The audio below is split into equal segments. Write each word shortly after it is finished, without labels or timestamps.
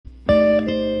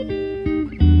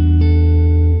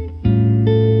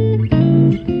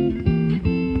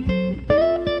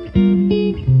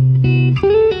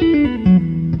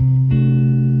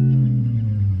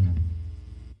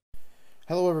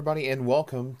everybody, and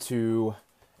welcome to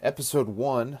episode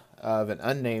 1 of an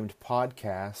unnamed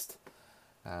podcast.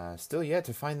 Still yet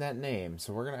to find that name,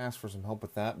 so we're going to ask for some help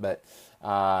with that. But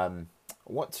I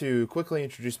want to quickly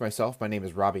introduce myself. My name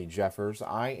is Robbie Jeffers.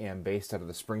 I am based out of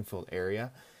the Springfield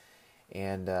area.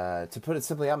 And to put it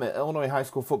simply, I'm an Illinois high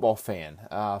school football fan.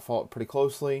 Follow it pretty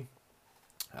closely.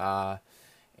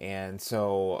 And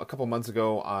so a couple months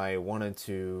ago, I wanted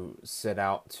to set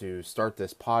out to start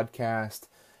this podcast.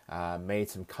 Made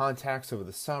some contacts over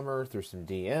the summer through some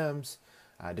DMs,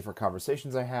 different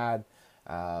conversations I had,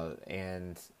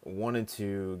 and wanted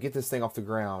to get this thing off the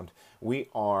ground. We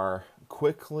are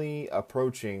quickly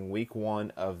approaching week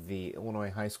 1 of the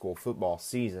Illinois high school football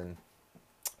season.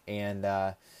 And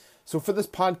so for this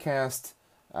podcast,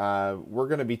 we're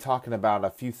going to be talking about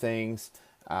a few things,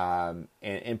 and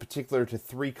in particular to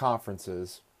 3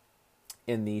 conferences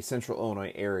in the central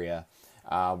Illinois area.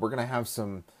 We're going to have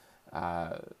some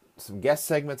guest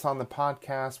segments on the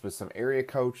podcast with some area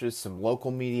coaches, some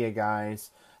local media guys,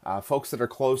 folks that are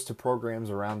close to programs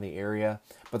around the area.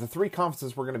 But the 3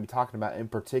 conferences we're going to be talking about in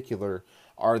particular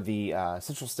are the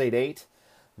Central State 8,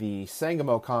 the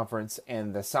Sangamo Conference,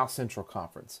 and the South Central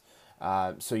Conference.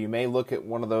 So you may look at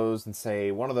one of those and say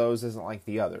one of those isn't like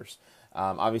the others.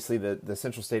 Obviously, the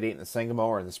Central State 8 and the Sangamo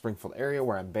are in the Springfield area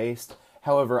where I'm based.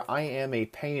 However, I am a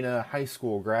Pana high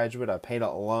school graduate, a Pana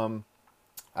alum.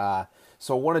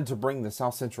 So I wanted to bring the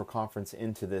South Central Conference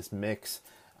into this mix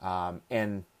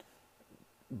and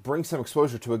bring some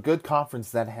exposure to a good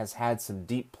conference that has had some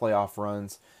deep playoff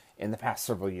runs in the past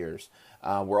several years.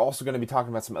 We're also going to be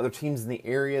talking about some other teams in the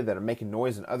area that are making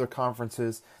noise in other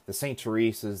conferences, the St.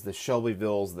 Teresa's, the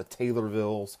Shelbyvilles, the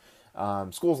Taylorvilles,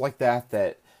 schools like that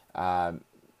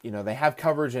they have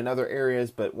coverage in other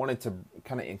areas, but wanted to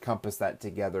kind of encompass that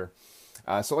together.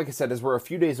 So like I said, as we're a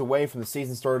few days away from the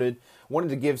season started, wanted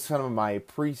to give some of my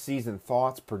preseason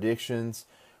thoughts, predictions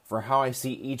for how I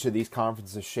see each of these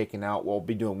conferences shaking out. We'll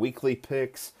be doing weekly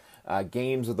picks,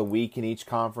 games of the week in each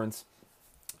conference.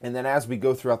 And then as we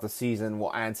go throughout the season,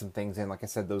 we'll add some things in, like I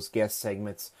said, those guest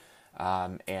segments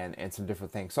and some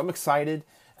different things. So I'm excited,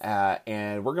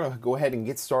 and we're going to go ahead and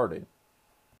get started.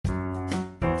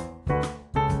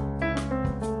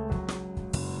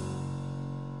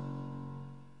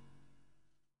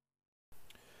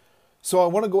 So I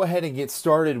want to go ahead and get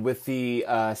started with the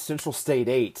Central State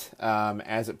 8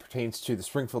 as it pertains to the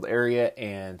Springfield area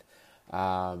and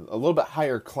a little bit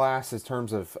higher class in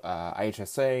terms of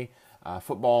IHSA,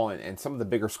 football, and some of the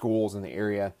bigger schools in the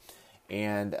area.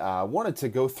 And I wanted to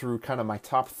go through kind of my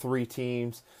top 3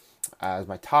 teams as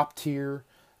my top tier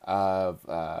of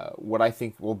what I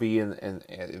think will be in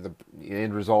the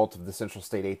end result of the Central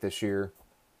State 8 this year.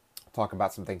 Talk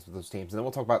about some things with those teams. And then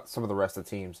we'll talk about some of the rest of the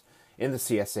teams in the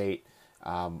CS8.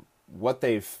 What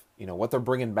they're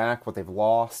bringing back, what they've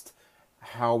lost,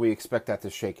 how we expect that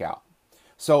to shake out.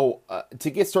 So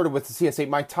to get started with the CS8,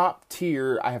 my top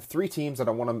tier, I have 3 teams that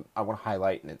I want to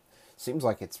highlight, and it seems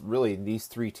like it's really these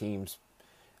 3 teams,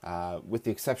 with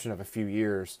the exception of a few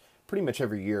years, pretty much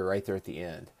every year right there at the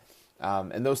end.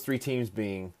 And those 3 teams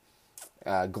being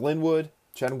Glenwood,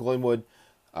 Chatham-Glenwood,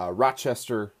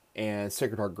 Rochester, and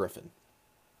Sacred Heart Griffin.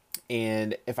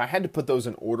 And if I had to put those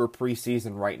in order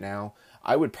preseason right now,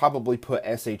 I would probably put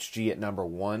SHG at number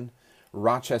 1,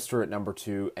 Rochester at number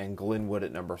 2, and Glenwood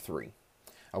at number 3.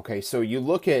 Okay, so you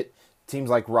look at teams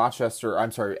like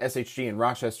SHG and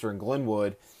Rochester and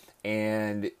Glenwood,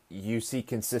 and you see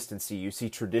consistency, you see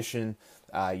tradition,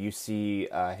 you see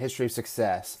history of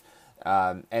success,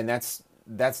 and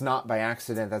that's not by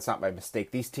accident, that's not by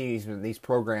mistake. These teams and these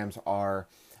programs are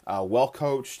well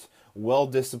coached, well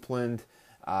disciplined.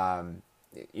 They're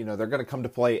going to come to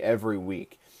play every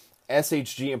week.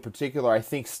 SHG in particular, I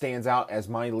think, stands out as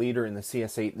my leader in the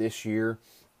CS8 this year,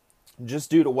 just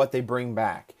due to what they bring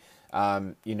back.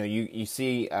 You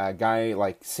see a guy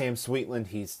like Sam Sweetland.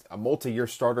 He's a multi-year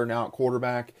starter now at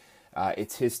quarterback.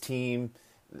 It's his team.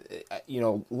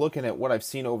 Looking at what I've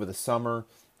seen over the summer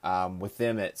with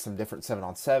them at some different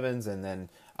 7-on-7s, and then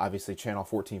obviously Channel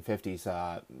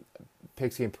 1450's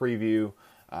Pigskin preview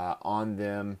on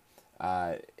them.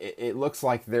 It looks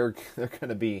like they're going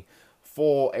to be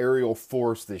full aerial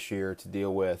force this year to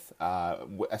deal with,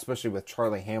 especially with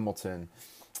Charlie Hamilton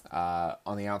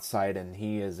on the outside, and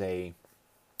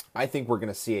I think we're going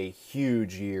to see a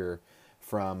huge year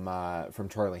from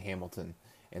Charlie Hamilton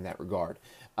in that regard.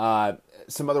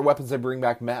 Some other weapons they bring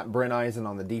back: Matt Brenneisen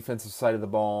on the defensive side of the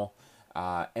ball,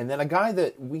 and then a guy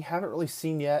that we haven't really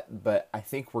seen yet, but I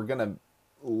think we're going to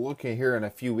look at here in a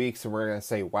few weeks, and we're going to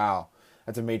say, wow,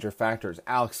 that's a major factor, is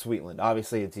Alex Sweetland.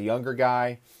 Obviously, it's a younger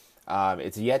guy.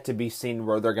 It's yet to be seen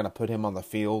where they're going to put him on the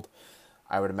field.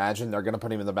 I would imagine they're going to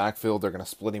put him in the backfield. They're going to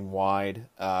split him wide.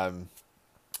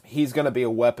 He's going to be a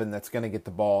weapon that's going to get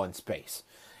the ball in space.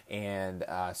 And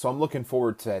so I'm looking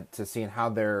forward to seeing how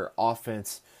their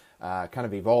offense kind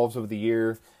of evolves over the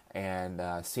year,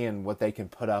 and seeing what they can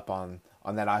put up on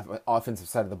that offensive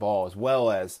side of the ball, as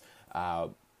well as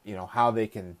how they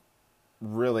can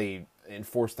really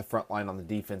enforce the front line on the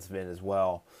defensive end as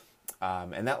well.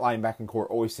 And that linebacking core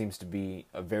always seems to be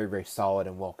a very, very solid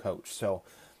and well coached. So,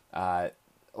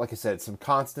 like I said, some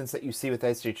constants that you see with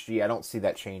SHG, I don't see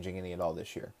that changing any at all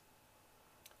this year.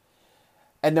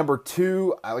 At number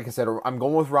 2, like I said, I'm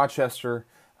going with Rochester.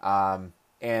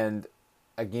 And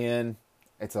again,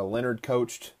 it's a Leonard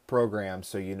coached program,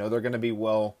 so they're going to be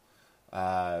well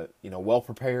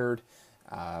prepared.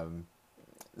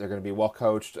 They're going to be well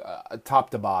coached, top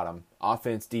to bottom,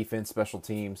 offense, defense, special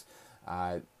teams.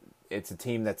 It's a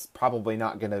team that's probably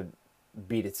not going to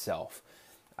beat itself.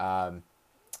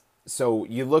 So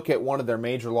you look at one of their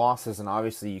major losses, and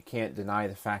obviously you can't deny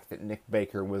the fact that Nick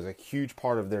Baker was a huge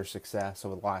part of their success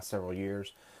over the last several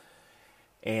years.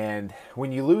 And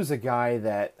when you lose a guy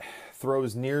that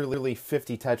throws nearly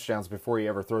 50 touchdowns before he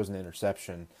ever throws an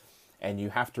interception, and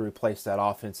you have to replace that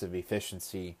offensive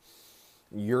efficiency,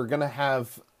 you're going to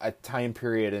have a time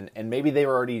period, and maybe they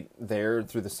were already there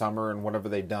through the summer and whatever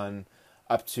they've done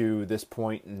up to this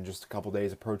point in just a couple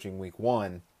days approaching week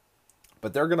 1,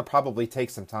 but they're going to probably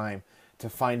take some time to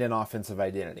find an offensive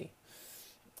identity.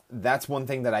 That's one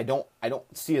thing that I don't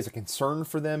see as a concern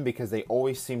for them, because they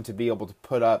always seem to be able to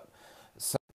put up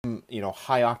some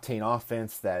high octane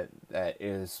offense that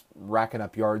is racking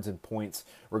up yards and points,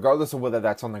 regardless of whether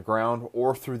that's on the ground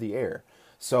or through the air.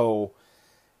 So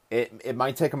it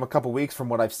might take them a couple weeks. From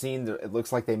what I've seen, it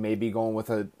looks like they may be going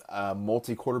with a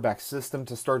multi-quarterback system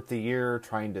to start the year,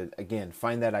 trying to, again,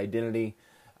 find that identity.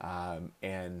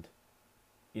 And,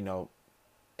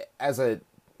 as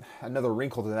another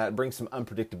wrinkle to that, it brings some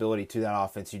unpredictability to that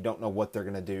offense. You don't know what they're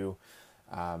going to do.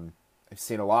 I've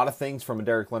seen a lot of things from a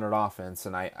Derek Leonard offense,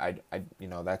 and I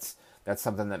that's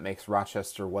something that makes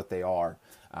Rochester what they are.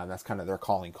 That's kind of their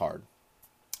calling card.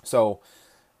 So,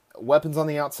 weapons on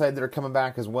the outside that are coming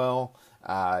back as well.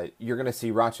 You're going to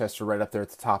see Rochester right up there at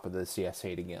the top of the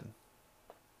CS8 again.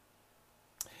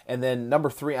 And then number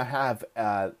 3, I have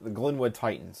the Glenwood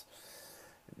Titans.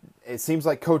 It seems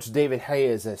like Coach David Hay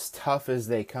is as tough as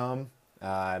they come.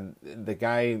 The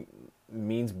guy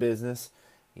means business.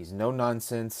 He's no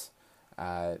nonsense.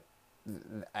 And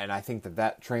I think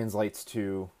that translates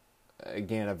to,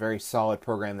 again, a very solid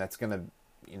program that's going to,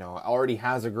 already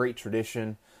has a great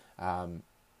tradition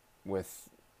with,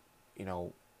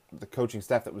 the coaching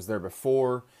staff that was there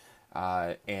before,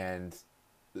 and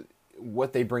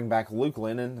what they bring back. Luke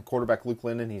Lennon, the quarterback Luke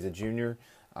Lennon, he's a junior,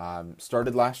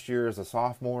 started last year as a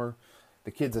sophomore.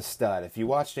 The kid's a stud. If you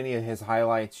watched any of his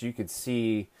highlights, you could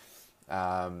see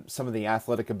some of the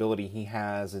athletic ability he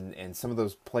has, and some of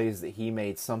those plays that he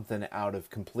made something out of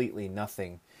completely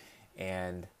nothing.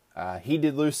 And he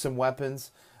did lose some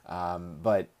weapons,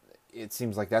 but it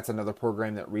seems like that's another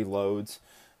program that reloads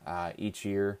each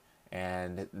year,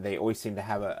 and they always seem to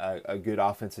have a good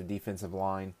offensive defensive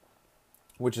line,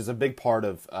 which is a big part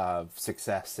of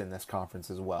success in this conference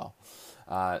as well.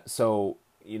 So,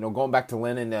 going back to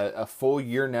Lennon, a full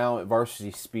year now at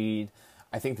varsity speed,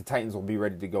 I think the Titans will be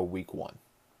ready to go week 1.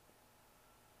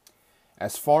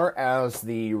 As far as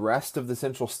the rest of the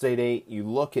Central State 8, you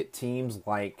look at teams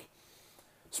like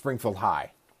Springfield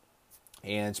High.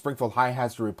 And Springfield High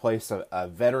has to replace a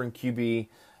veteran QB,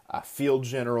 a field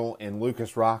general in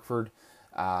Lucas Rockford.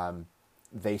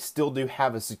 They still do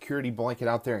have a security blanket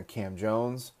out there in Cam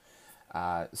Jones.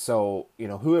 So,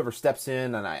 whoever steps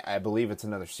in, and I believe it's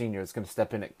another senior that's going to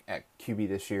step in at QB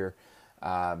this year,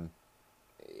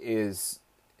 is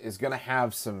going to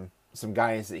have some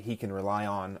guys that he can rely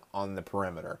on the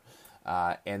perimeter.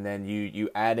 And then you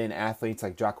add in athletes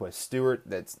like Jacquez Stewart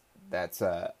that's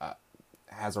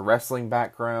has a wrestling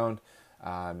background,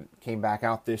 came back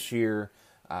out this year.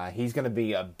 He's going to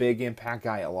be a big impact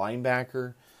guy at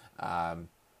linebacker.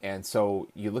 And so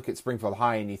you look at Springfield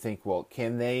High and you think, well,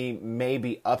 can they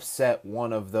maybe upset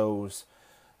one of those,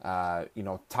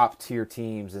 top tier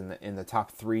teams in the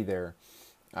top 3 there?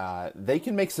 They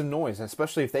can make some noise,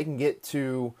 especially if they can get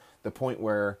to the point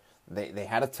where they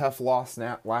had a tough loss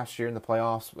last year in the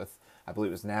playoffs with, I believe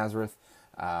it was Nazareth.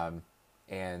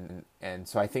 And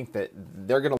so I think that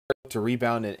they're going to look to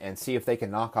rebound and see if they can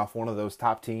knock off one of those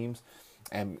top teams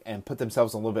and put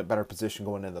themselves in a little bit better position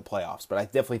going into the playoffs. But I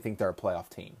definitely think they're a playoff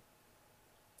team.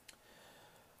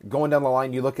 Going down the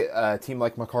line, you look at a team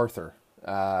like MacArthur.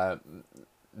 The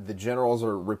Generals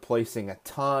are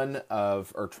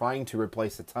trying to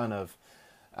replace a ton of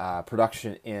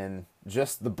production in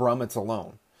just the Brummets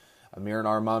alone. Amir and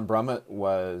Armand Brummett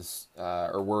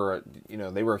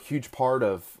they were a huge part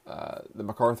of the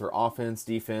MacArthur offense,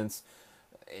 defense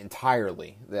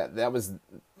entirely. That was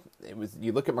it was.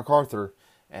 You look at MacArthur,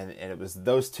 and it was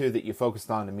those two that you focused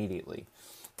on immediately.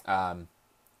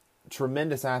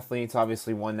 Tremendous athletes,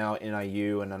 obviously one now at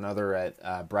NIU and another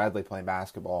at Bradley playing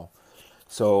basketball.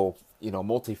 So,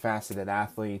 multifaceted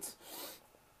athletes.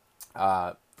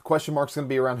 The question mark's going to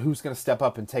be around who's going to step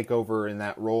up and take over in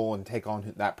that role and take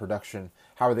on that production.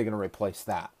 How are they going to replace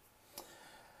that?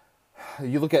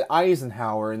 You look at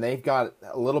Eisenhower, and they've got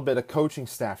a little bit of coaching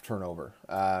staff turnover.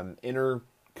 Enter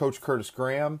Coach Curtis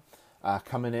Graham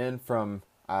coming in from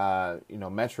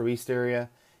Metro East area,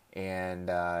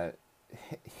 and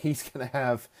he's going to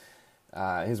have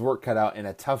his work cut out in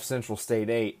a tough Central State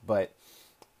 8. But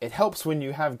it helps when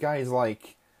you have guys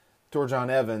like Torjon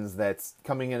Evans that's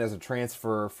coming in as a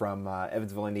transfer from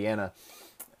Evansville, Indiana.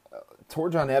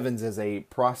 Torjon Evans is a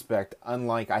prospect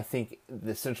unlike I think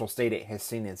the Central State 8 has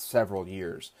seen in several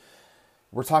years.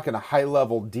 We're talking a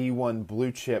high-level D1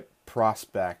 blue-chip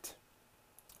prospect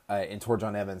in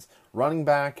Torjon Evans. Running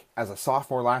back as a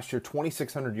sophomore last year,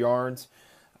 2,600 yards,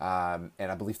 and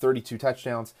I believe 32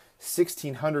 touchdowns,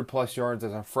 1,600-plus yards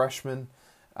as a freshman,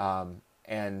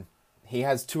 and he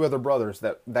has two other brothers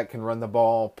that can run the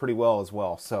ball pretty well as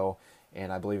well. So,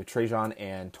 and I believe Trajan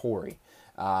and Torrey.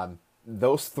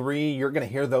 Those three, you're going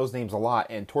to hear those names a lot.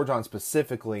 And Torjon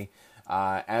specifically,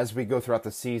 as we go throughout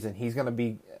the season, he's going to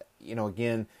be,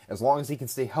 again, as long as he can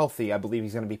stay healthy, I believe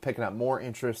he's going to be picking up more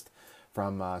interest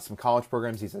from some college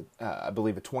programs. He's, I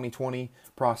believe, a 2020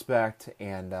 prospect.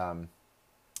 And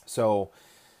so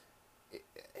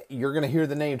you're going to hear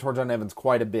the name Torjon Evans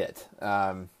quite a bit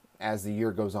as the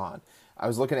year goes on. I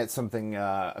was looking at something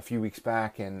a few weeks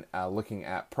back and looking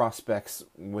at prospects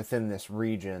within this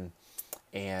region,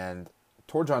 and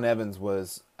Torjon Evans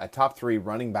was a top 3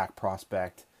 running back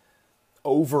prospect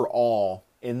overall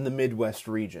in the Midwest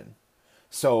region.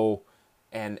 So,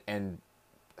 and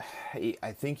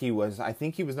I think he was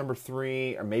number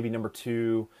 3 or maybe number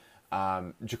 2.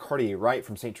 Jacardier Wright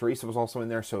from St. Teresa was also in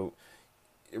there. So,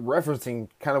 referencing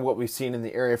kind of what we've seen in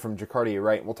the area from Jacardier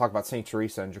Wright. We'll talk about St.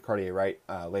 Teresa and Jacardier Wright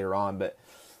later on, but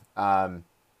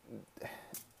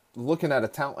looking at a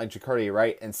talent like Jacardier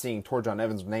Wright and seeing Torjon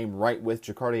Evans' name right with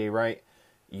Jacardier Wright,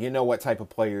 you know what type of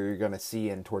player you're going to see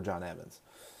in Torjon Evans.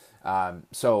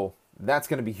 So that's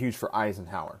going to be huge for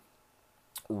Eisenhower.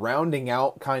 Rounding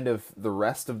out kind of the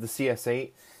rest of the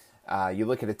CS8, you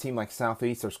look at a team like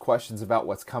Southeast, there's questions about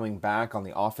what's coming back on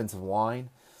the offensive line.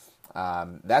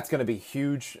 That's going to be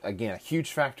huge, again, a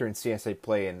huge factor in CSA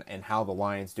play and how the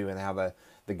Lions do and how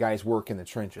the guys work in the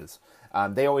trenches.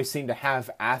 They always seem to have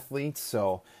athletes,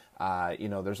 so,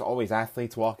 there's always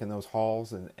athletes walking those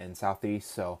halls in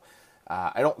Southeast, so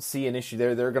I don't see an issue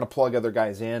there. They're going to plug other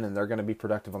guys in, and they're going to be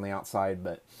productive on the outside,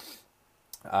 but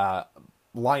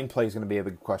line play is going to be a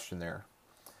big question there.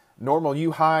 Normal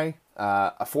U High,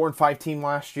 a 4-5 team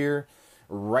last year,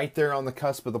 right there on the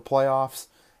cusp of the playoffs.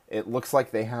 It looks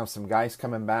like they have some guys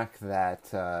coming back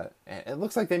that it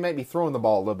looks like they might be throwing the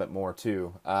ball a little bit more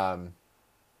too.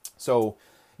 So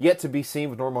yet to be seen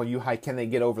with Normal U High, can they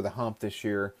get over the hump this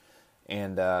year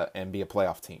and be a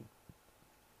playoff team?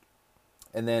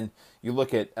 And then you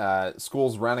look at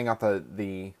schools rounding out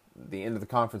the end of the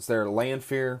conference there.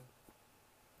 Lanphier.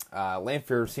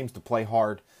 Lanphier seems to play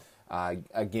hard.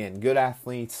 Again, good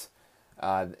athletes.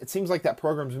 It seems like that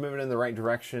program's moving in the right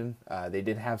direction. They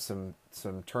did have some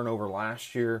turnover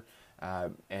last year,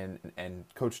 and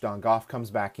Coach Don Goff comes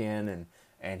back in,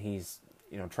 and he's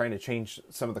trying to change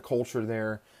some of the culture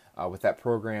there with that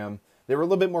program. They were a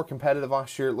little bit more competitive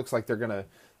last year. It looks like they're gonna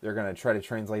try to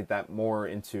translate that more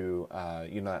into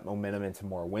that momentum into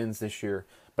more wins this year.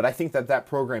 But I think that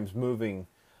program's moving,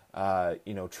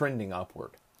 trending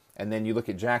upward. And then you look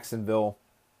at Jacksonville.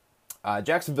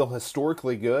 Jacksonville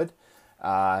historically good.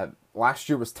 Last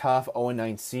year was tough,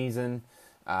 0-9 season.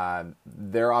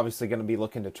 They're obviously going to be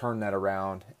looking to turn that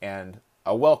around. And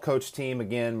a well-coached team,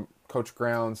 again, Coach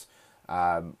Grounds,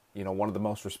 one of the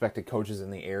most respected coaches in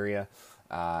the area.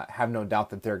 Have no doubt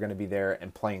that they're going to be there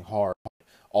and playing hard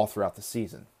all throughout the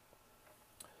season.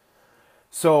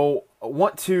 So I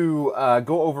want to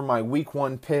go over my Week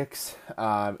 1 picks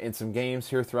in some games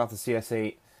here throughout the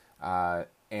CS8.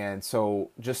 And so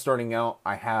just starting out,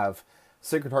 I have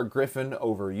Sacred Heart Griffin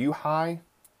over U-High.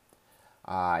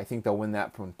 I think they'll win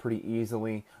that one pretty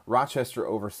easily. Rochester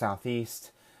over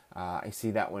Southeast. I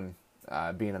see that one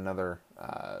being another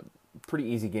pretty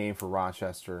easy game for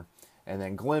Rochester. And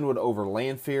then Glenwood over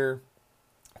Lanphier.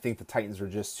 I think the Titans are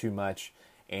just too much.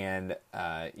 And,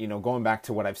 going back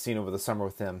to what I've seen over the summer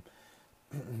with them,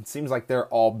 it seems like they're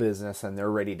all business and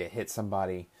they're ready to hit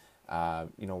somebody,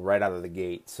 right out of the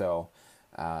gate. So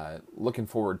looking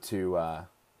forward to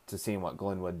seeing what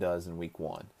Glenwood does in week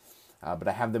 1. But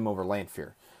I have them over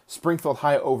Lanphier. Springfield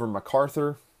High over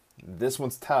MacArthur. This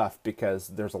one's tough because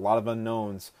there's a lot of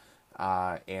unknowns.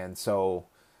 And so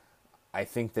I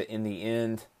think that in the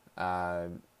end,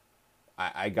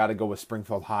 I got to go with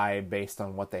Springfield High based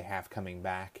on what they have coming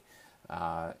back.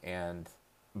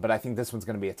 But I think this one's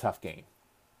going to be a tough game.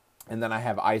 And then I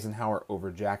have Eisenhower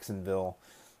over Jacksonville.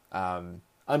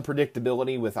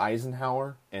 Unpredictability with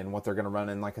Eisenhower and what they're going to run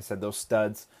in. Like I said, those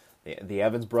studs, the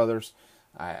Evans brothers,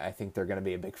 I think they're going to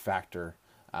be a big factor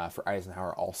for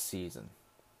Eisenhower all season.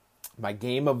 My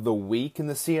game of the week in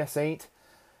the CS8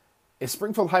 is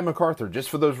Springfield High MacArthur, just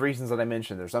for those reasons that I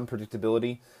mentioned. There's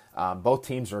unpredictability. Both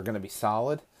teams are going to be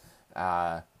solid.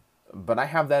 But I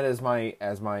have that as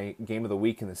my game of the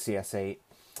week in the CS8.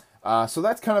 So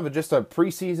that's kind of just a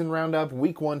preseason roundup,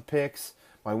 week 1 picks,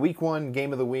 my week 1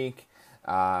 game of the week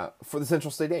for the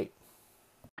Central State 8.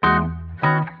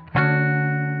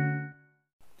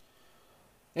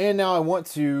 And now I want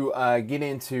to get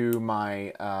into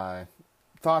my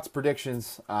thoughts,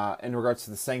 predictions in regards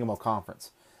to the Sangamo Conference.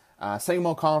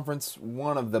 Sangamo Conference,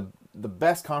 one of the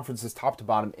best conferences top to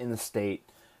bottom in the state.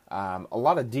 A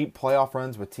lot of deep playoff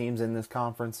runs with teams in this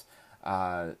conference.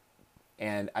 And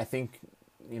I think,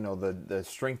 the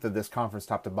strength of this conference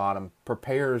top to bottom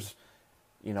prepares,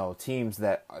 teams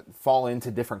that fall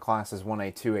into different classes,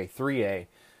 1A, 2A, 3A,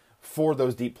 for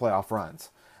those deep playoff runs.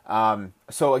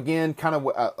 So again, kind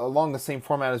of along the same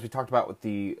format as we talked about with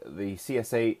the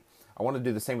CS8, I want to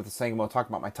do the same with the Sangamo, talk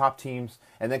about my top teams,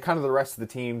 and then kind of the rest of the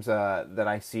teams that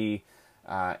I see,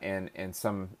 and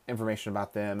some information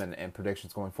about them and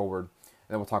predictions going forward. And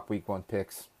then we'll talk week 1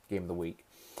 picks, game of the week.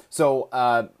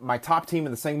 So my top team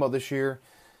in the Sangamo this year,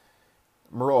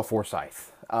 Maroa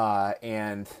Forsyth.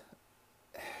 And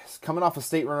coming off a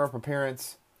state runner-up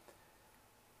appearance,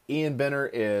 Ian Benner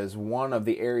is one of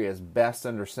the area's best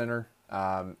under center.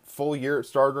 Full year at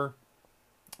starter.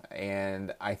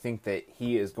 And I think that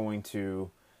he is going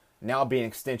to now be an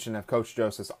extension of Coach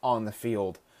Joseph on the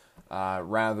field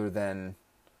rather than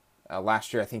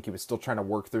last year. I think he was still trying to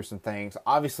work through some things.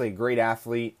 Obviously a great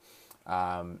athlete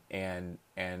and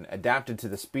adapted to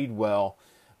the speed well,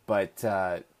 but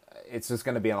it's just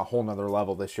going to be on a whole nother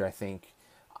level this year. I think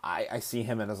I see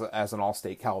him as an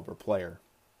all-state caliber player.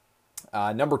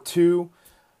 Number 2,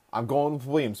 I'm going with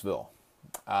Williamsville.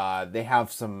 They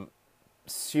have some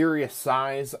serious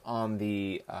size on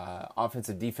the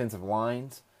offensive defensive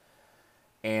lines,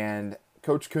 and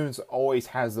Coach Coons always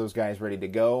has those guys ready to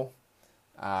go.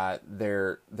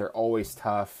 They're always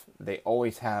tough. They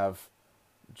always have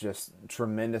just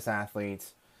tremendous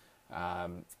athletes.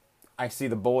 I see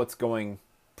the Bullets going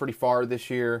pretty far this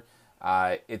year.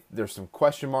 There's some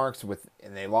question marks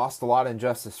and they lost a lot in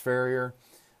Justice Ferrier,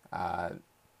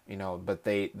 but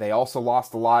they also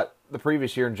lost a lot the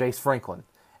previous year in Jace Franklin.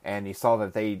 And you saw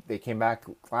that they came back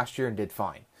last year and did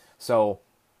fine. So,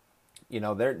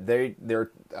 they're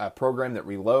a program that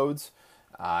reloads,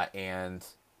 and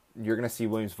you're going to see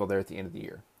Williamsville there at the end of the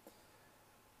year.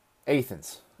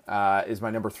 Athens is my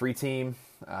number 3 team.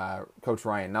 Coach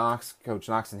Ryan Knox, Coach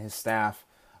Knox and his staff,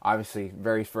 obviously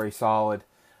very, very solid.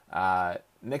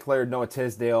 Nick Laird, Noah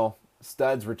Tisdale,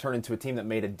 studs returning to a team that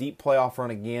made a deep playoff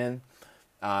run again.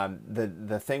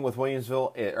 The thing with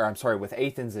with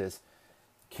Athens is,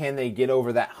 can they get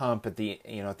over that hump at the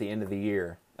end of the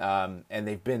year? And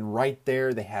they've been right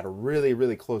there. They had a really,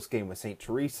 really close game with St.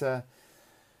 Teresa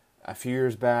a few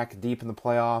years back, deep in the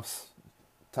playoffs.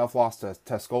 Tough loss to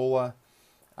Tuscola.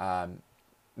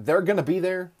 They're going to be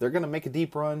there. They're going to make a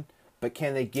deep run, but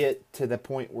can they get to the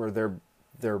point where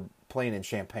they're playing in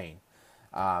Champaign?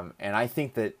 And I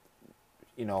think that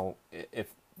if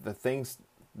the things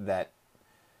that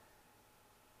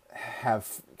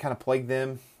have kind of plagued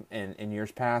them in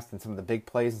years past and some of the big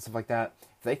plays and stuff like that,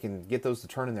 if they can get those to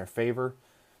turn in their favor,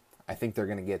 I think they're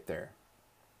going to get there.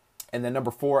 And then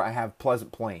number 4, I have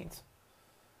Pleasant Plains,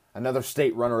 another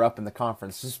state runner-up in the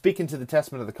conference. So speaking to the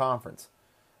testament of the conference,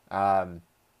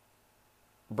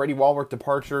 Brady Walworth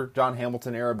departure, John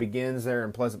Hamilton era begins there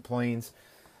in Pleasant Plains,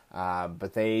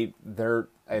 but they're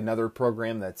another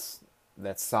program that's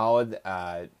solid.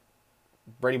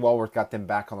 Brady Walworth got them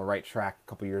back on the right track a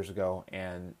couple years ago,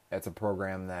 and it's a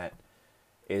program that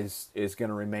is going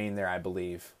to remain there, I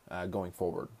believe, going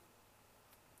forward.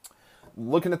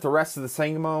 Looking at the rest of the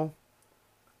Sangamo,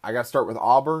 I got to start with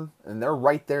Auburn, and they're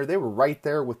right there. They were right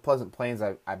there with Pleasant Plains.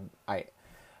 I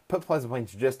put Pleasant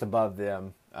Plains just above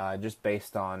them, just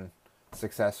based on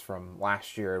success from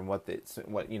last year and what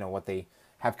they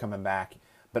have coming back.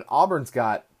 But Auburn's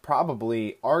got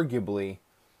probably, arguably,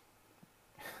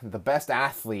 the best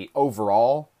athlete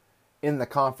overall in the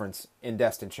conference in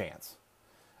Destin Chance.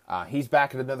 He's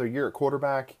back at another year at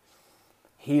quarterback.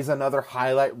 He's another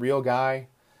highlight reel guy.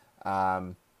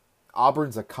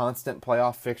 Auburn's a constant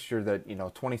playoff fixture that,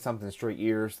 20-something straight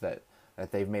years that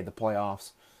they've made the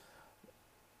playoffs.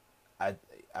 A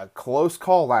close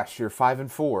call last year,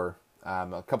 5-4.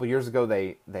 A couple years ago,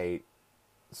 they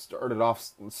started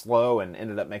off slow and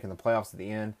ended up making the playoffs at the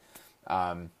end.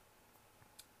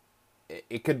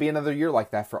 It could be another year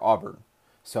like that for Auburn.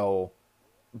 So,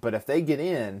 but if they get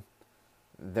in,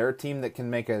 they're a team that can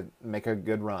make a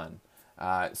good run.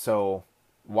 So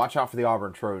watch out for the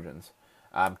Auburn Trojans.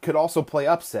 Could also play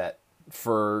upset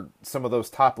for some of those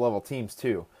top level teams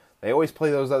too. They always play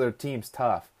those other teams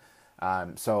tough.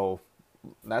 So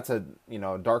that's a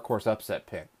dark horse upset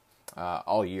pick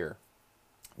all year.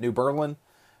 New Berlin,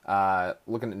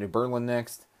 looking at New Berlin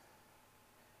next.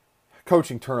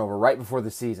 Coaching turnover right before the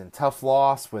season. Tough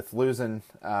loss with losing,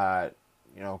 Coach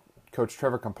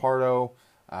Trevor Campardo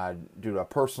due to a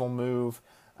personal move.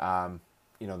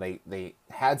 They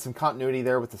had some continuity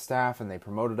there with the staff and they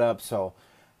promoted up. So,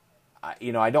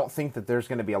 I don't think that there's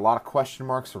going to be a lot of question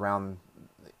marks around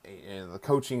the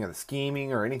coaching or the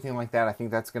scheming or anything like that. I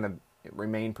think that's going to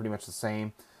remain pretty much the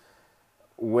same.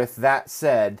 With that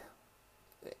said,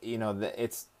 you have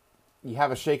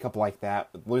a shakeup like that,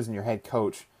 losing your head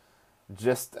coach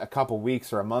just a couple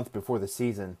weeks or a month before the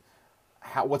season.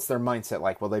 What's their mindset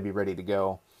like? Will they be ready to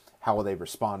go? How will they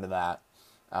respond to that?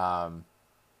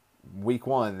 Week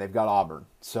 1, they've got Auburn,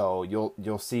 so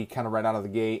you'll see kind of right out of the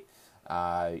gate,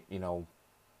 how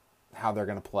they're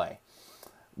going to play.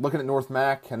 Looking at North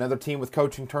Mac, another team with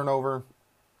coaching turnover,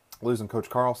 losing Coach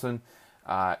Carlson.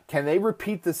 Can they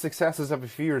repeat the successes of a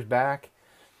few years back?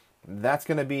 That's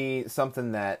going to be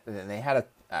something that they had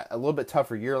a little bit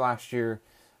tougher year last year.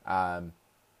 Can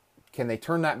they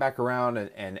turn that back around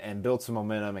and build some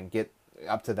momentum and get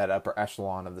up to that upper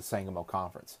echelon of the Sangamo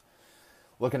Conference?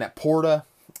 Looking at Porta,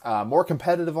 more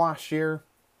competitive last year,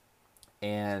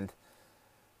 and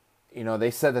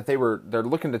they said that they're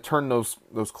looking to turn those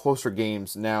closer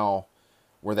games now,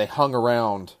 where they hung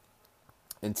around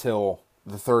until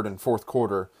the third and fourth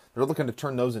quarter. They're looking to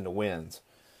turn those into wins.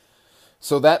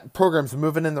 So that program's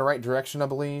moving in the right direction, I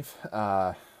believe.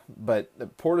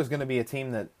 But Porta's going to be a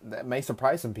team that may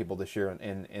surprise some people this year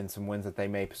in some wins that they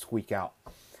may squeak out.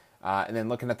 And then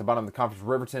looking at the bottom of the conference,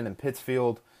 Riverton and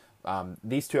Pittsfield.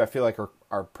 These two I feel like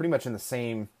are pretty much in the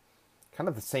same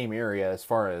area as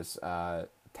far as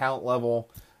talent level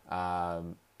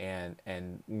and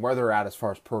where they're at as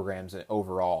far as programs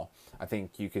overall. I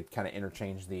think you could kind of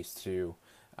interchange these two.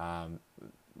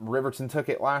 Riverton took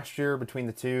it last year between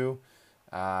the two.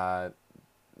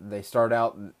 They start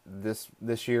out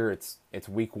this year. It's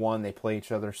week 1. They play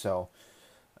each other. So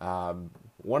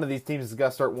one of these teams has got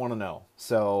to start 1-0.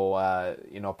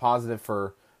 So positive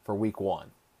for week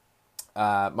 1.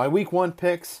 My week 1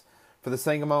 picks for the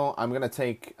Sangamo, I'm going to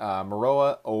take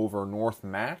Maroa over North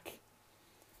Mac,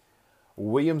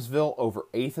 Williamsville over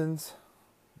Athens.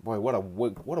 Boy, what a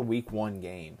week 1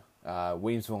 game.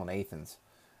 Williamsville and Athens.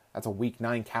 That's a week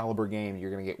 9 caliber game.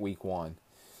 You're going to get week 1.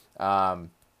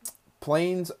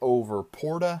 Plains over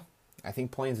Porta. I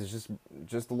think Plains is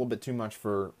just a little bit too much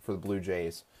for the Blue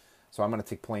Jays. So I'm going to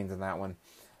take Plains in that one.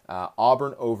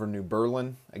 Auburn over New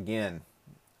Berlin. Again,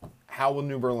 how will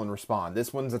New Berlin respond?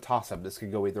 This one's a toss-up. This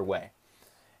could go either way.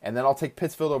 And then I'll take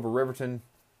Pittsfield over Riverton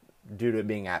due to it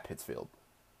being at Pittsfield.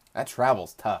 That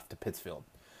travel's tough to Pittsfield.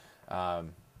 But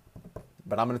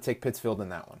I'm going to take Pittsfield in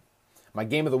that one. My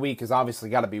game of the week has obviously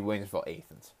got to be Williamsville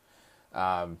Athens.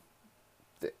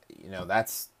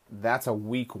 That's a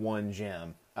week 1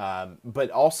 gem. But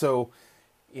also,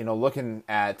 looking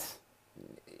at,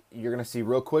 you're going to see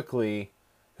real quickly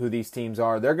who these teams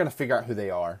are. They're going to figure out who they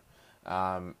are.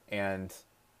 And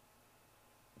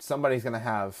somebody's going to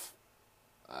have,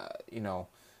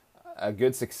 a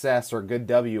good success or a good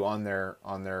W on their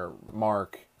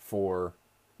mark for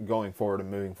going forward and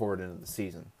moving forward into the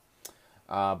season.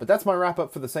 But that's my wrap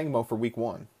up for the Sangamo for week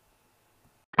 1.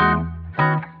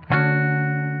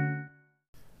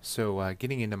 So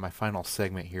getting into my final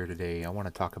segment here today, I want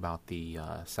to talk about the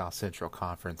South Central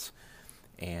Conference,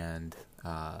 and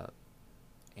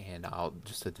I'll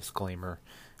just a disclaimer.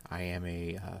 I am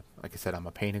like I said, I'm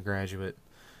a Pana graduate.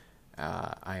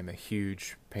 I am a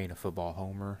huge Pana football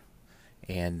homer,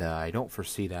 and I don't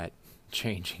foresee that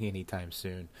changing anytime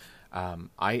soon.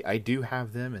 I do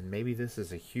have them, and maybe this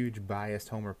is a huge biased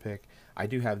homer pick. I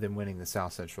do have them winning the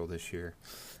South Central this year.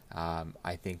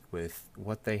 I think with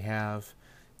what they have,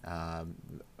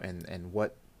 and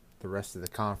what the rest of the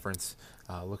conference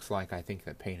looks like, I think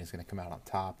that Payne is going to come out on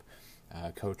top,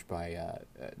 coached by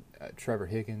Trevor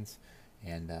Higgins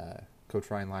and Coach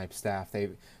Ryan Leib's staff.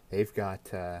 They've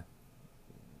got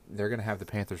they're going to have the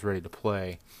Panthers ready to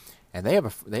play, and they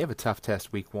have a tough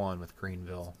test week 1 with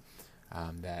Greenville,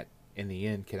 that in the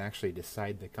end can actually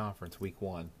decide the conference week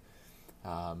 1.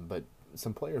 But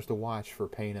some players to watch for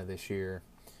Payne this year.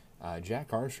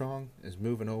 Jack Armstrong is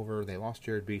moving over. They lost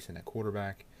Jared Beeson at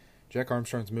quarterback. Jack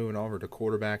Armstrong's moving over to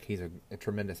quarterback. He's a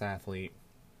tremendous athlete.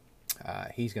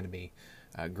 He's going to be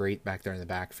great back there in the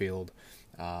backfield.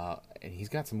 And he's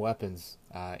got some weapons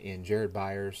in Jared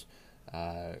Byers,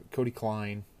 Cody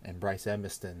Klein, and Bryce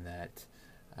Edmiston that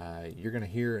you're going to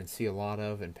hear and see a lot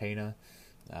of in Payne.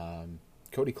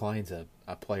 Cody Klein's a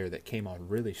player that came on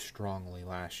really strongly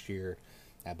last year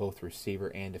at both receiver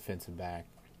and defensive back.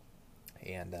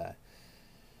 And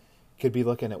could be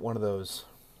looking at one of those,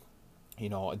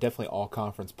 definitely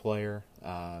all-conference player,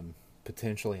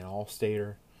 potentially an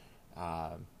all-stater.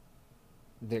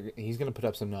 He's going to put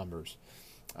up some numbers.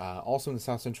 Also in the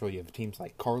South Central, you have teams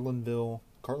like Carlinville.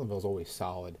 Carlinville's always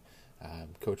solid,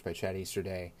 coached by Chad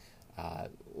Easterday.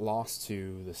 Lost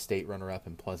to the state runner-up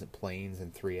in Pleasant Plains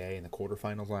in 3A in the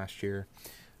quarterfinals last year.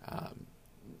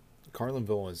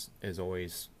 Carlinville is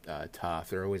always tough.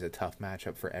 They're always a tough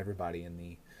matchup for everybody in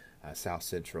the South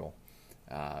Central.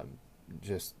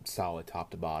 Just solid top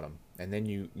to bottom. And then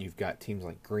you've got teams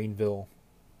like Greenville.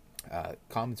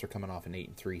 Commons are coming off an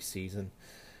 8-3 season.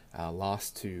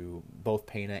 Lost to both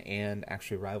Payne and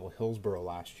actually rival Hillsboro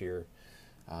last year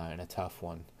in a tough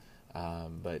one.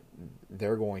 But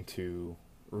they're going to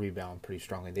rebound pretty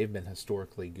strongly. They've been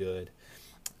historically good.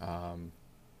 And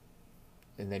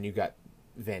then you got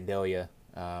Vandalia,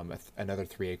 another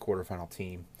 3A quarterfinal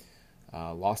team.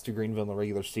 Lost to Greenville in the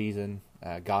regular season,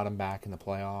 got them back in the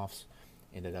playoffs,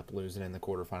 ended up losing in the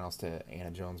quarterfinals to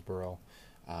Anna Jonesboro.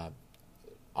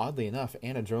 Oddly enough,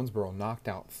 Anna Jonesboro knocked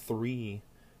out 3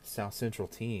 South Central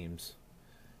teams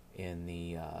in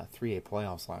the 3A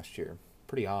playoffs last year.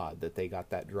 Pretty odd that they got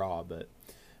that draw, but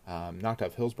knocked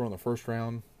out Hillsboro in the first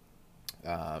round,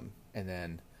 and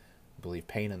then I believe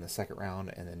Payne in the second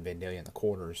round, and then Vandalia in the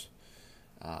quarters.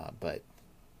 But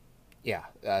yeah,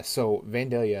 so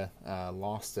Vandalia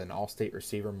lost an all-state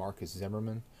receiver, Marcus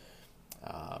Zimmerman,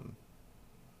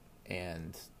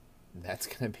 and that's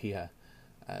going to be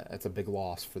that's a big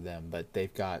loss for them. But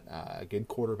they've got a good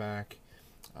quarterback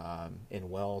in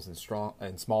Wells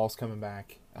and Smalls coming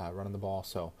back running the ball,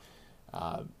 so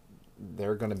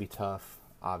they're going to be tough.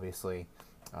 Obviously,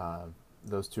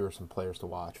 those two are some players to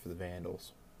watch for the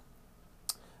Vandals.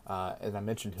 As I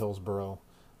mentioned, Hillsboro.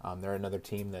 They're another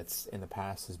team that's in the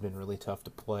past has been really tough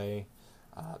to play.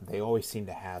 They always seem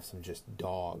to have some just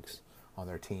dogs on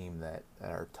their team that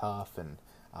are tough, and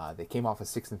they came off a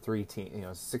 6-3 team.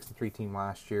 6-3 team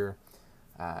last year.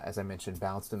 As I mentioned,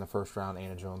 bounced in the first round.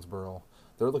 Anna Jonesboro.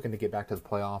 They're looking to get back to the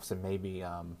playoffs and maybe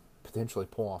potentially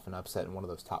pull off an upset in one of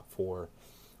those top 4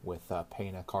 with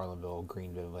Payne, Carlinville,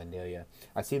 Greenville, Vandalia.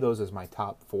 I see those as my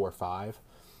top 4 or 5.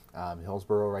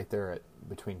 Hillsboro right there at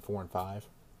between 4 and 5.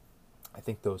 I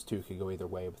think those two could go either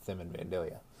way with them and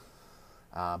Vandalia.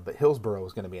 But Hillsboro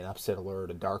is going to be an upset alert,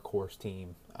 a dark horse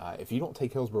team. If you don't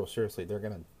take Hillsboro seriously, they're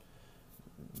going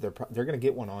to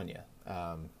get one on you.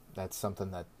 That's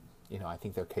something that I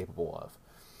think they're capable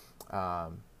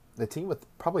of. The team with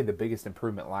probably the biggest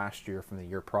improvement last year from the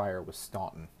year prior was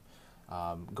Staunton,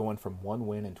 going from 1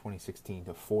 win in 2016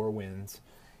 to 4 wins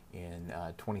in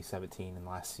 2017 and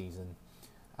last season.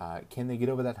 Can they get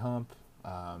over that hump?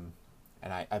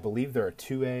 And I believe they're a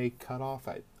 2A cutoff.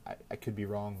 I could be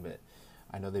wrong, but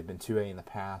I know they've been 2A in the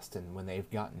past, and when they've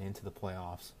gotten into the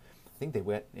playoffs, I think they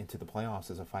went into the playoffs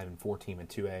as a 5-4 team in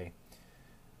 2A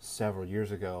several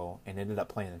years ago and ended up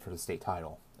playing for the state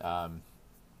title.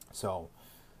 So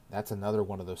that's another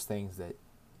one of those things that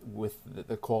with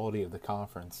the quality of the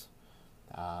conference,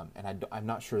 and I'm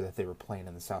not sure that they were playing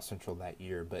in the South Central that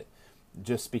year, but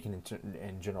just speaking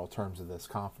in general terms of this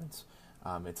conference,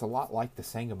 it's a lot like the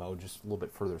Sangamo, just a little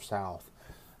bit further south.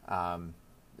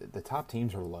 The top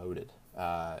teams are loaded,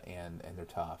 and they're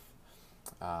tough.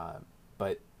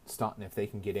 But Staunton, if they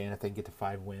can get in, if they can get to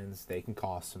 5 wins, they can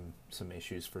cause some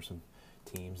issues for some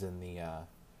teams in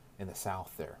the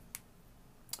south there.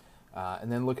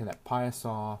 And then looking at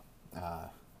Piasaw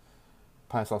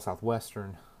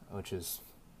Southwestern, which is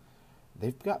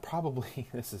they've got probably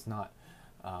this is not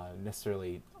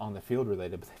necessarily on the field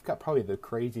related, but they've got probably the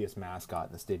craziest mascot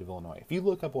in the state of Illinois. If you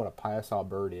look up what a Piasa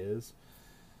bird is,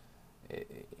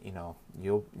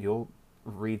 you'll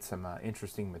read some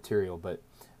interesting material. But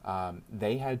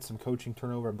they had some coaching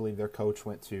turnover. I believe their coach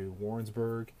went to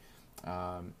Warrensburg,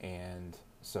 and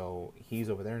so he's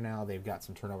over there now. They've got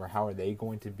some turnover. How are they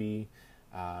going to be,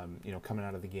 coming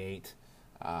out of the gate?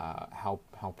 How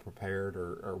prepared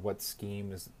or what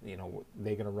scheme is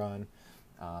they going to run?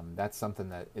 That's something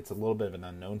that it's a little bit of an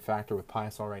unknown factor with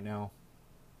Piasa right now.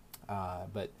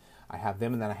 But I have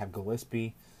them, and then I have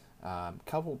Gillespie.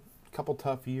 Couple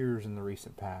tough years in the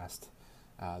recent past.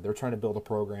 They're trying to build a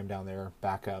program down there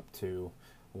back up to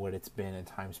what it's been in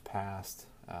times past.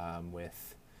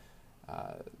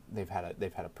 They've had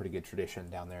a pretty good tradition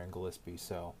down there in Gillespie,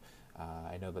 so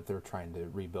I know that they're trying to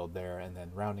rebuild there. And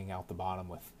then rounding out the bottom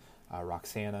with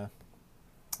Roxana.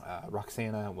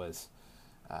 Roxana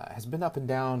has been up and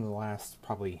down in the last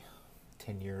probably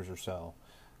 10 years or so,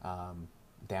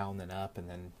 down then up, and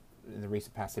then in the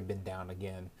recent past they've been down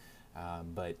again.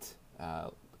 But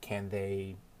can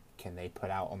they put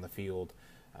out on the field,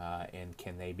 and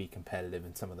can they be competitive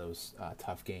in some of those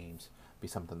tough games? Be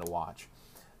something to watch.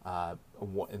 And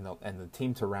the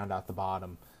team to round out the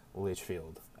bottom,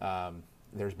 Litchfield.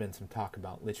 There's been some talk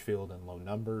about Litchfield and low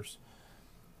numbers.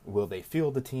 Will they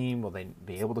field the team? Will they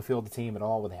be able to field the team at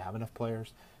all? Will they have enough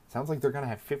players? Sounds like they're going to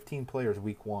have 15 players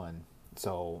week 1.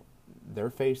 So they're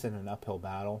facing an uphill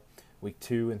battle. Week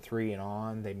 2 and 3 and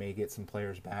on, they may get some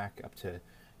players back up to,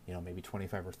 maybe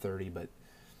 25 or 30. But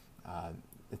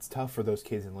it's tough for those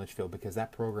kids in Litchfield because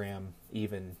that program,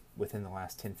 even within the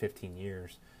last 10, 15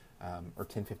 years, or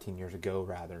 10, 15 years ago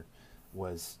rather,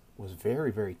 was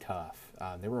very, very tough.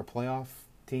 They were a playoff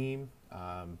team,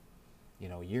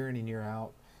 year in and year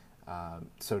out.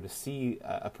 So to see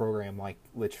a program like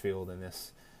Litchfield in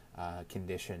this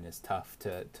condition is tough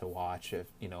to watch, if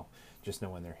just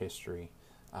knowing their history.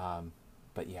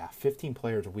 But yeah, 15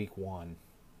 players week 1.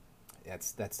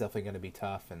 That's definitely going to be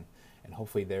tough, and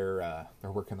hopefully they're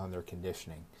working on their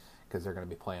conditioning because they're going to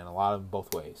be playing a lot of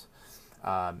both ways.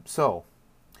 So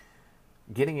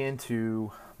getting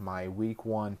into my week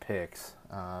 1 picks,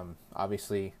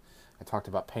 obviously I talked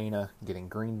about Pana getting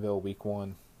Greenville week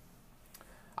 1.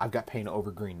 I've got Pana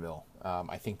over Greenville.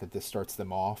 I think that this starts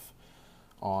them off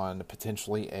on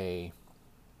potentially a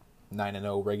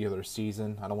 9-0 regular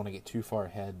season. I don't want to get too far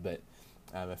ahead, but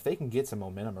if they can get some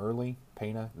momentum early,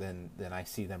 Pana, then I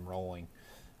see them rolling.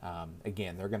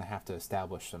 Again, they're going to have to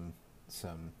establish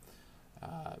some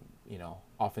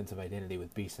offensive identity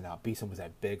with Beeson out. Beeson was a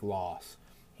big loss.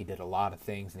 He did a lot of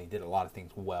things, and he did a lot of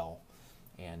things well,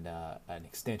 and an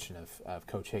extension of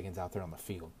Coach Higgins out there on the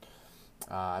field.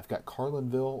 I've got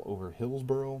Carlinville over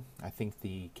Hillsboro. I think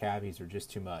the Cavies are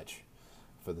just too much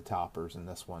for the Toppers in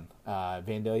this one.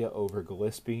 Vandalia over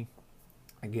Gillespie.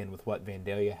 Again, with what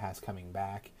Vandalia has coming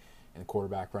back in the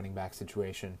quarterback, running back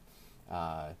situation,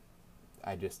 I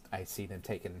see them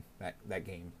taking that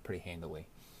game pretty handily.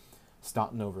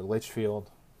 Staunton over Litchfield.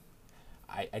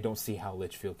 I don't see how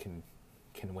Litchfield can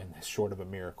win this short of a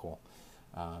miracle.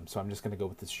 So I'm just going to go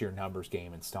with the sheer numbers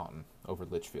game in Staunton over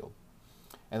Litchfield.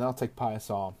 And then I'll take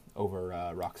Piasa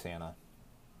over Roxana.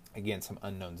 Again, some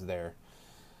unknowns there.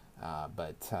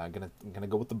 But gonna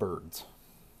go with the Birds.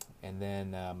 And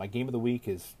then my game of the week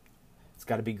it's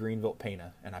got to be Greenville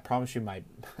Pana. And I promise you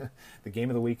the game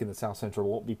of the week in the South Central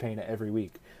won't be Pana every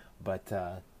week. But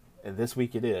this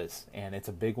week it is. And it's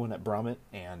a big one at Brummett.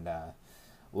 And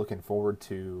looking forward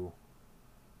to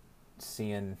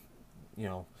seeing,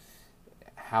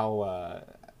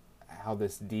 how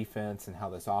this defense and how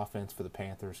this offense for the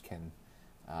Panthers can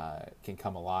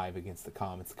come alive against the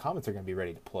Comets. The Comets are going to be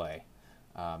ready to play.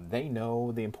 They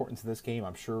know the importance of this game.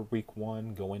 I'm sure week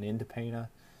 1 going into Pana.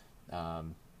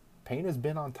 Pana's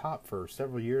been on top for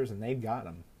several years, and they've got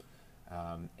them.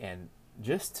 And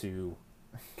just to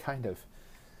kind of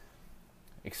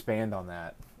expand on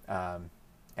that,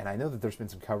 and I know that there's been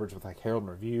some coverage with Herald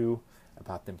and Review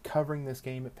about them covering this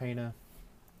game at Pana.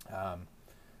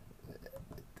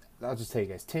 I'll just tell you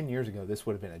guys, 10 years ago, this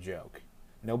would have been a joke.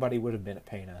 Nobody would have been at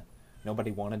Pana. Nobody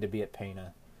wanted to be at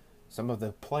Pana. Some of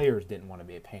the players didn't want to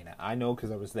be at Pana. I know because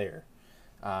I was there.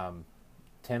 10,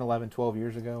 11, 12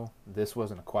 years ago, this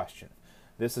wasn't a question.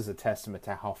 This is a testament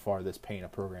to how far this Pana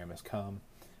program has come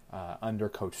under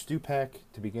Coach Stupek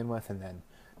to begin with, and then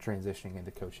transitioning into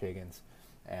Coach Higgins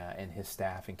and his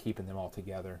staff and keeping them all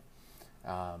together.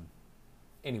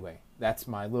 Anyway, that's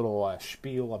my little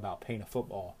spiel about Pana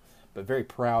football. But very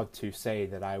proud to say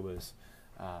that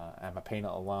I'm a Pana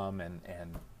alum, and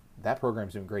that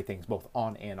program's doing great things both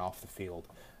on and off the field.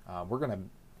 We're going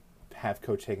to have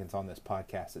Coach Higgins on this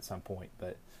podcast at some point,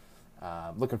 but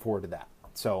looking forward to that.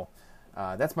 So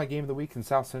that's my game of the week in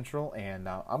South Central, and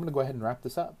I'm going to go ahead and wrap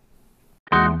this up.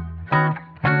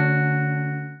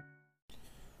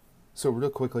 So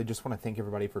real quickly, just want to thank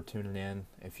everybody for tuning in.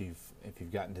 If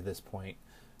you've gotten to this point,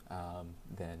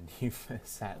 then you've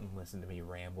sat and listened to me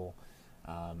ramble.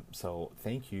 So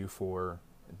thank you for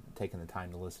taking the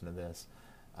time to listen to this.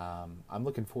 I'm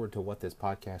looking forward to what this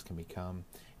podcast can become,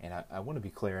 and I want to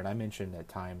be clear. And I mentioned at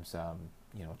times,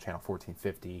 Channel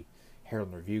 1450, Herald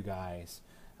and Review guys.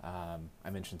 I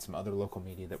mentioned some other local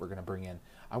media that we're going to bring in.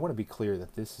 I want to be clear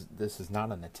that this is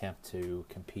not an attempt to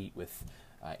compete with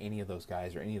any of those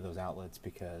guys or any of those outlets,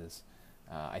 because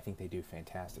I think they do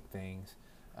fantastic things.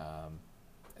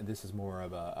 This is more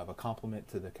of a compliment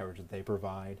to the coverage that they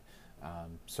provide.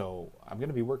 So I'm going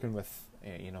to be working with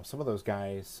some of those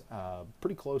guys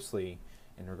pretty closely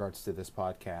in regards to this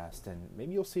podcast, and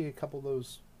maybe you'll see a couple of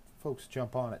those folks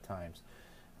jump on at times.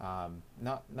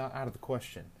 Not out of the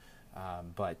question,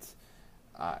 but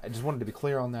I just wanted to be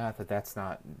clear on that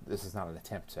this is not an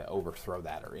attempt to overthrow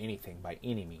that or anything by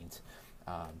any means.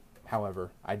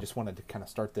 However, I just wanted to kind of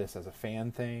start this as a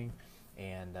fan thing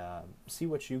and see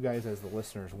what you guys as the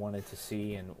listeners wanted to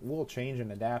see, and we'll change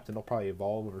and adapt, and it'll probably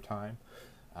evolve over time.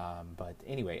 But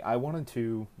anyway, I wanted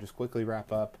to just quickly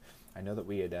wrap up. I know that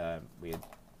we had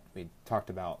talked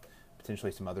about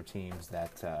potentially some other teams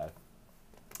that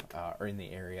are in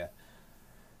the area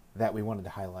that we wanted to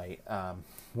highlight.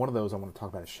 One of those I want to talk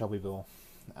about is Shelbyville,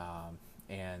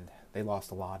 and they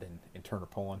lost a lot in Turner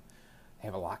Pullen. They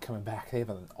have a lot coming back. They have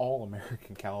an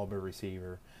all-American caliber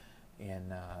receiver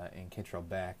in Kentrell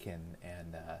Beck,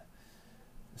 and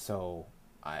so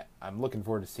I'm looking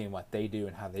forward to seeing what they do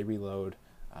and how they reload.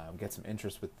 Get some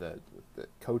interest with the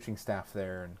coaching staff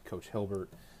there and Coach Hilbert.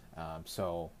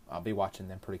 So I'll be watching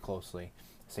them pretty closely.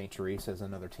 St. Teresa is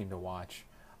another team to watch.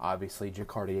 Obviously,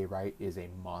 Jacardier Wright is a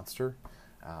monster.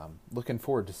 Looking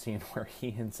forward to seeing where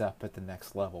he ends up at the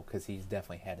next level, because he's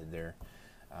definitely headed there.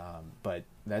 But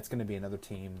that's going to be another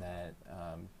team that,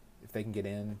 if they can get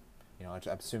in, I'm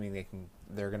assuming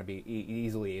they're going to be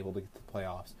easily able to get to the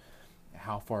playoffs.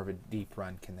 How far of a deep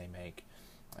run can they make?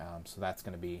 So that's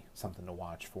going to be something to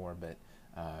watch for. But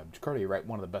Jacardier Wright,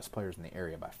 one of the best players in the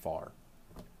area by far,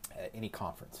 at any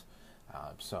conference.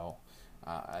 So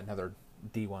another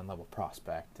D1 level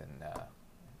prospect, and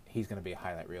he's going to be a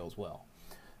highlight reel as well.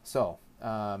 So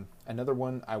another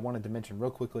one I wanted to mention real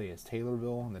quickly is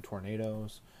Taylorville and the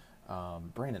Tornadoes.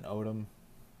 Brandon Odom,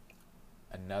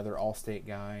 another All-State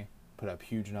guy, put up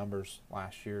huge numbers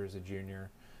last year as a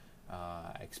junior.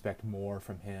 I expect more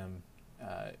from him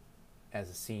as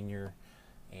a senior,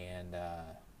 and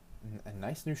a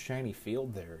nice new shiny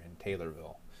field there in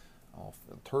Taylorville,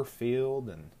 turf field,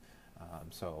 and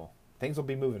so things will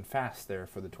be moving fast there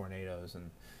for the Tornadoes,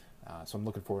 and so I'm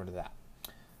looking forward to that.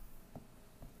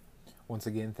 Once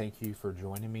again, thank you for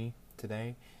joining me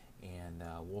today, and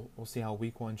we'll see how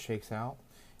week 1 shakes out,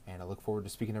 and I look forward to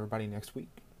speaking to everybody next week.